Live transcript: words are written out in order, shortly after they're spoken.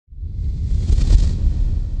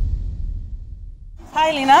Hi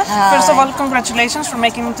Lina, Hi. First of all congratulations for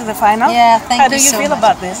making it to the final. Yeah, thank you. How do you so feel much.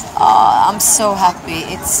 about this? I'm so happy.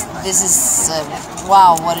 This is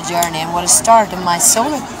wow, what a journey and what a start of my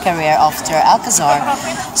solo career after Alcazar.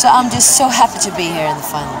 So I'm just so happy to be here in the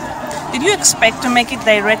final. Did you expect to make it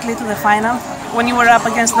directly to the final when you were up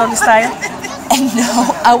against Dolly Style? And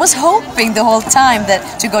no, I was hoping the whole time that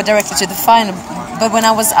to go directly to the final, but when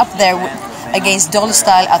I was up there against Dolly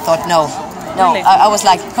Style, I thought no. Really? I was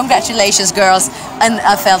like, congratulations, girls, and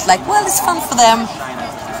I felt like, well, it's fun for them.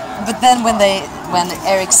 But then when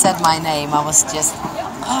Eric said my name, I was just,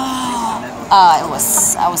 I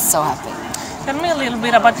was so happy. Tell me a little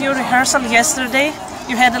bit about your rehearsal yesterday.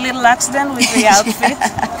 You had a little accident with the outfit.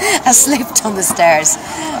 I slipped on the stairs.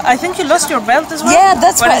 I think you lost your belt as well. Yeah,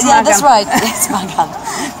 that's right. Yeah, Magan? that's right. It's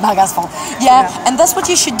Magan's fault. Yeah, and that's what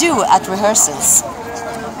you should do at rehearsals.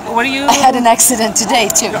 Were you? I had an accident today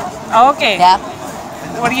too. Okay. Yeah.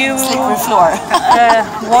 Were you slippery floor?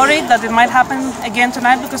 Worried that it might happen again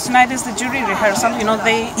tonight, because tonight is the jury rehearsal? You know,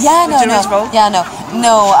 the juries vote. Yeah,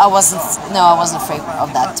 no, I wasn't afraid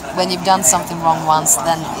of that. When you've done something wrong once,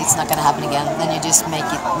 then it's not going to happen again. Then you just make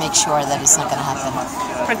sure that it's not going to happen.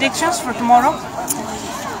 Predictions for tomorrow?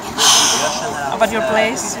 About your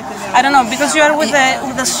place? I don't know, because you are with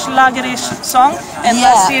the Schlagerish song, and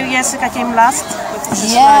last year Jessica came last with the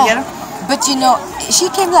Schlager. But you know, she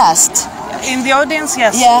came last. In the audience,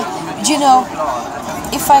 yes. Yeah, you know,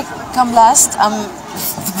 if I come last, I'm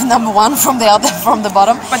number one from the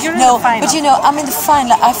bottom. But you're in the final. But you know, I'm in the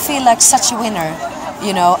final. I feel like such a winner,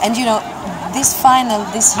 you know. And you know, this final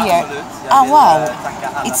this year, wow,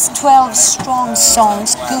 it's 12 strong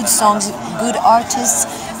songs, good artists.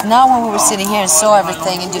 Now when we were sitting here and saw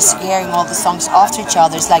everything and just hearing all the songs after each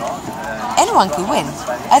other, it's like anyone could win.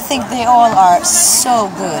 I think they all are so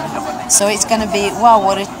good. So it's going to be, wow,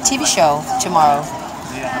 what a TV show tomorrow.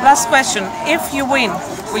 Last question. If you win,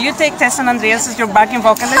 will you take Tess and Andreas as your backing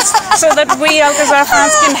vocalists so that we Alcazar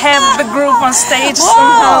fans can have the group on stage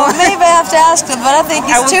somehow? Maybe I have to ask them, but I think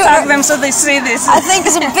it's too early. I will tag them so they see this. I think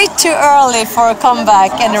it's a bit too early for a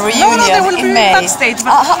comeback and a reunion they will in be May. backstage,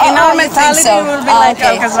 but in our mentality we will be like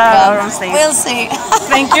Alcazar on stage. We'll see.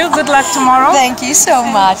 Thank you. Good luck tomorrow. Thank you so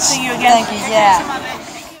much. See you again. Thank you. Yeah.